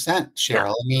 100%, Cheryl. Yeah.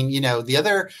 I mean, the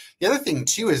other thing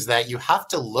too is that you have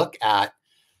to look at,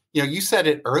 you said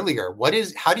it earlier.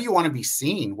 How do you want to be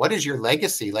seen? What is your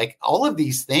legacy? Like all of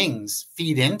these things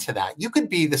feed into that. You could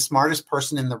be the smartest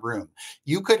person in the room.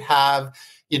 You could have,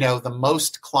 the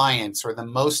most clients or the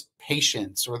most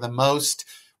patients or the most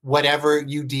whatever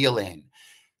you deal in.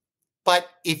 But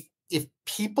if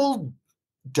people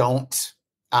don't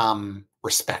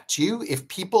respect you, if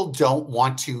people don't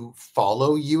want to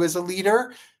follow you as a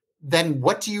leader, then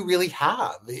what do you really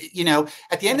have?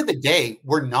 At the end of the day,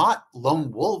 we're not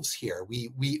lone wolves here.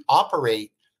 We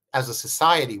operate as a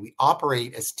society. We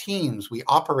operate as teams. We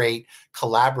operate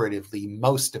collaboratively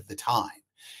most of the time.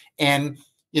 And,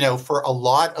 for a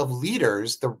lot of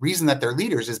leaders, the reason that they're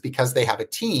leaders is because they have a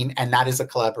team, and that is a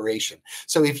collaboration.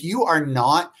 So if you are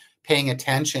not paying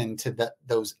attention to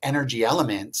those energy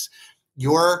elements,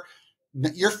 you're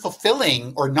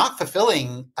fulfilling or not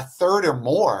fulfilling a third or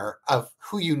more of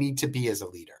who you need to be as a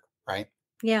leader, right?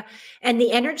 Yeah. And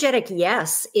the energetic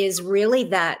yes is really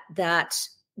that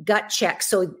gut check.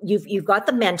 So you've got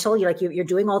the mental, you're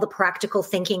doing all the practical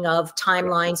thinking of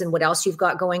timelines and what else you've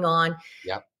got going on.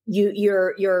 Yep.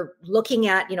 You're looking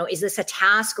at, is this a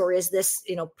task or is this,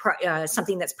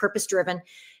 something that's purpose driven?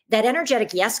 that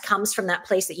energetic yes comes from that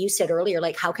place that you said earlier,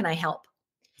 like, how can I help?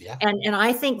 Yeah. And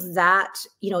I think that,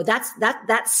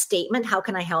 that statement, how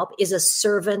can I help, is a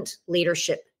servant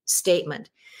leadership statement.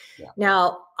 Yeah.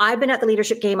 Now, I've been at the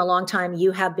leadership game a long time.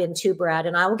 You have been too, Brad.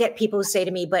 And I will get people who say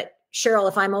to me, but Cheryl,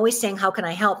 if I'm always saying, how can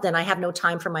I help? Then I have no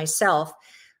time for myself.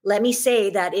 Let me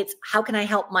say that it's how can I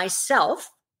help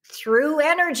myself through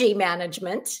energy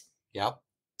management Yep.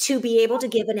 to be able to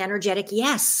give an energetic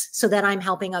yes so that I'm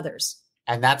helping others.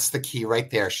 And that's the key right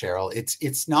there, Cheryl.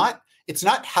 It's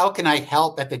not how can I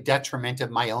help at the detriment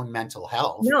of my own mental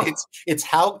health. No. It's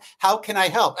how can I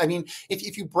help? I mean,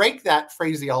 if you break that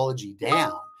phraseology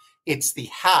down, it's the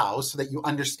how, so that you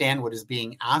understand what is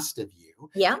being asked of you.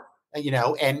 Yeah.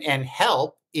 And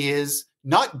help is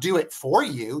not do it for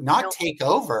you, not take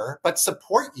over, but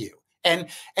support you. And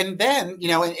then,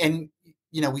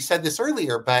 we said this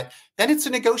earlier, but then it's a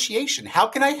negotiation. How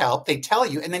can I help? They tell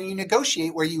you, and then you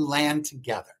negotiate where you land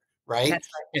together, right? That's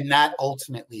right. And that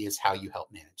ultimately is how you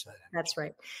help manage that energy. That's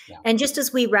right. Yeah. And just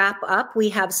as we wrap up, we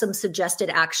have some suggested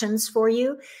actions for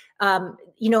you.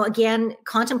 Again,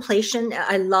 contemplation.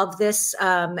 I love this.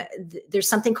 There's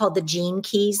something called the gene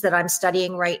keys that I'm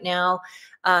studying right now.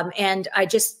 And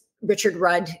Richard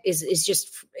Rudd is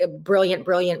just a brilliant,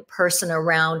 brilliant person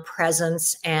around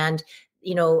presence and,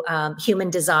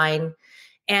 human design.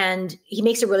 And he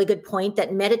makes a really good point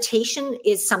that meditation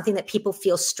is something that people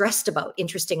feel stressed about,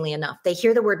 interestingly enough. They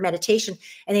hear the word meditation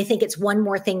and they think it's one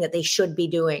more thing that they should be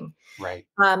doing. Right.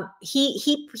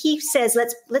 He says,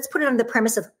 let's put it on the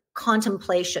premise of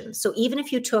contemplation. So even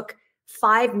if you took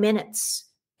 5 minutes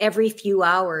every few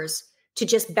hours to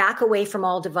just back away from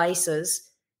all devices,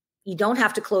 you don't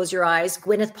have to close your eyes.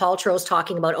 Gwyneth Paltrow's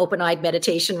talking about open-eyed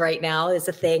meditation right now. Is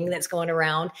a thing that's going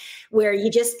around where you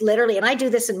just literally, and I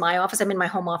do this in my office. I'm in my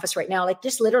home office right now, like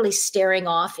just literally staring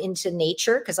off into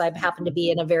nature because I happen to be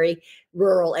in a very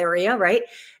rural area, right?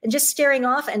 And just staring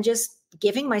off and just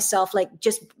giving myself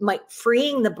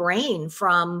freeing the brain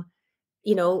from,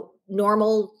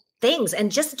 normal things.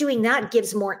 And just doing that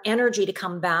gives more energy to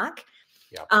come back.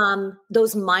 Yeah.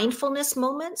 Those mindfulness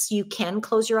moments, you can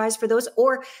close your eyes for those,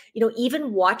 or,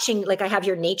 even watching, like I have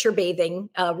your nature bathing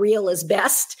reel is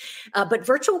best, but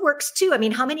virtual works too. I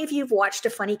mean, how many of you have watched a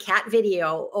funny cat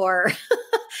video or,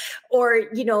 or,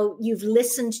 you've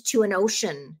listened to an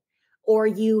ocean, or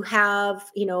you have,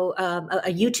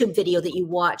 a YouTube video that you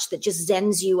watch that just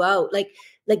zens you out, like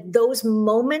those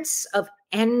moments of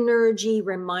energy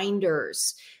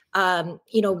reminders.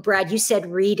 Brad, you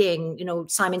said reading,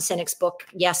 Simon Sinek's book.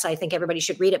 Yes, I think everybody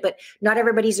should read it, but not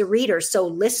everybody's a reader. So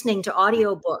listening to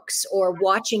audiobooks or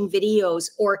watching videos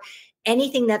or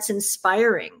anything that's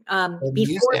inspiring.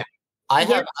 Music. I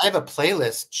have a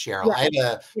playlist, Cheryl. Yeah. I have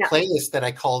a playlist that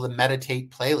I call the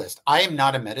Meditate playlist. I am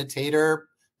not a meditator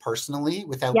personally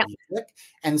without music.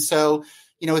 And so,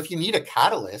 if you need a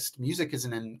catalyst, music is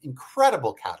an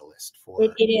incredible catalyst for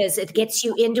it. It is. It gets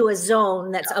you into a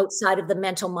zone that's outside of the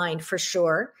mental mind for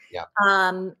sure. Yeah.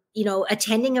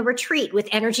 Attending a retreat with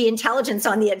energy intelligence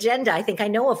on the agenda. I think I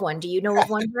know of one. Do you know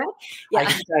of one, Brett?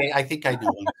 Yeah. I think I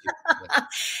do.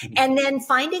 And then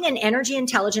finding an energy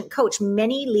intelligent coach.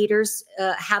 Many leaders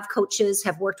have coaches,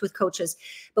 have worked with coaches,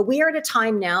 but we are at a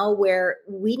time now where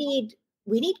we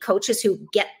need coaches who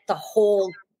get the whole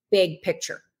big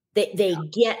picture. They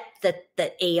get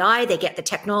the AI, they get the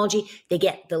technology, they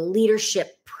get the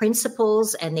leadership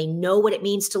principles, and they know what it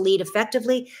means to lead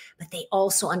effectively, but they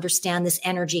also understand this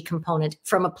energy component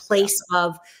from a place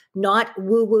of not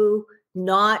woo-woo,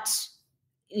 not,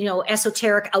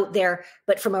 esoteric out there,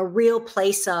 but from a real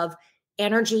place of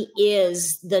energy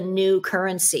is the new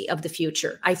currency of the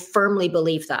future. I firmly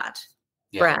believe that.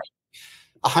 Brad.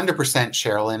 100%,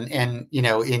 Cheryl.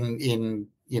 And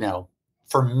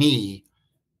for me,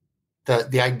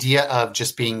 the idea of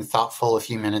just being thoughtful a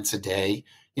few minutes a day,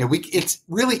 it's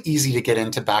really easy to get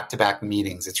into back-to-back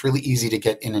meetings. It's really easy to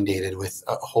get inundated with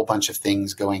a whole bunch of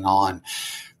things going on.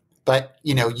 But,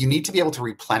 you need to be able to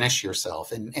replenish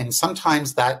yourself. And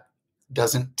sometimes that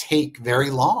doesn't take very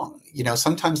long.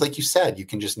 Sometimes, like you said, you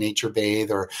can just nature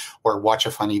bathe or watch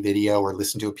a funny video or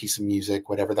listen to a piece of music,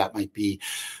 whatever that might be.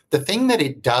 The thing that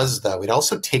it does, though, it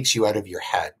also takes you out of your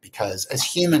head, because as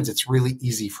humans, it's really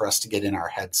easy for us to get in our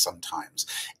heads sometimes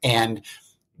and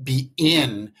be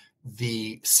in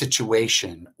the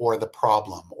situation or the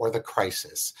problem or the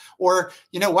crisis. Or,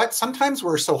 sometimes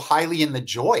we're so highly in the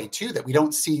joy too that we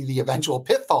don't see the eventual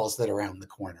pitfalls that are around the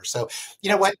corner. So,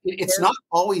 it's not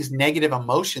always negative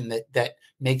emotion that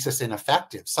makes us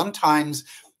ineffective. Sometimes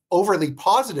overly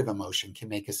positive emotion can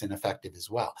make us ineffective as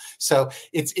well. So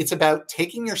it's about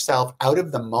taking yourself out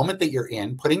of the moment that you're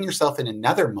in, putting yourself in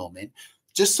another moment,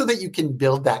 just so that you can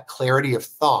build that clarity of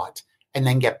thought and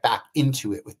then get back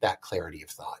into it with that clarity of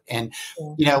thought. And,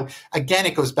 again,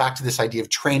 it goes back to this idea of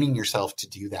training yourself to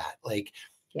do that. Like,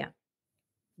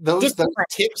 those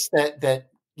tips that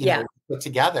put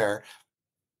together,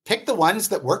 pick the ones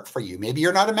that work for you. Maybe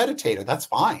you're not a meditator. That's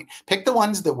fine. Pick the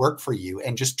ones that work for you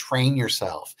and just train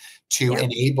yourself to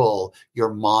enable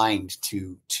your mind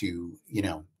to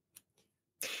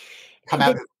come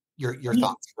out of your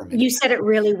thoughts for a minute. You said it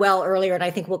really well earlier, and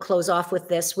I think we'll close off with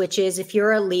this, which is, if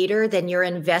you're a leader, then you're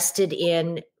invested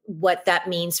in what that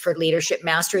means for leadership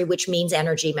mastery, which means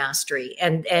energy mastery.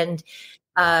 And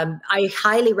I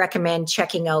highly recommend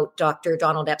checking out Dr.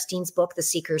 Donald Epstein's book, The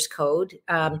Seeker's Code.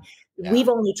 We've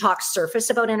only talked surface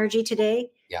about energy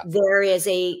today. Yeah. There is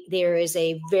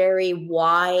a very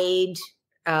wide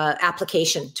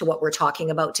application to what we're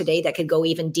talking about today that could go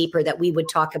even deeper, that we would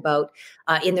talk about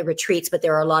in the retreats, but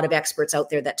there are a lot of experts out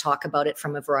there that talk about it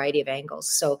from a variety of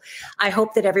angles. So I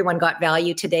hope that everyone got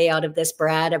value today out of this,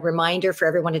 Brad. A reminder for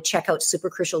everyone to check out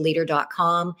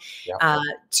supercrucialleader.com.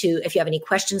 If you have any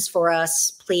questions for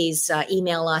us, please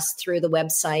email us through the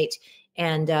website.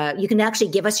 And you can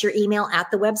actually give us your email at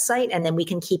the website, and then we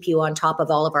can keep you on top of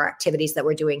all of our activities that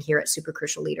we're doing here at Super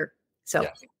Crucial Leader. So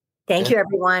thank you,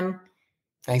 everyone.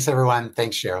 Thanks, everyone.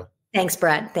 Thanks, Cheryl. Thanks,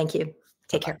 Brad. Thank you.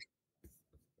 Take care.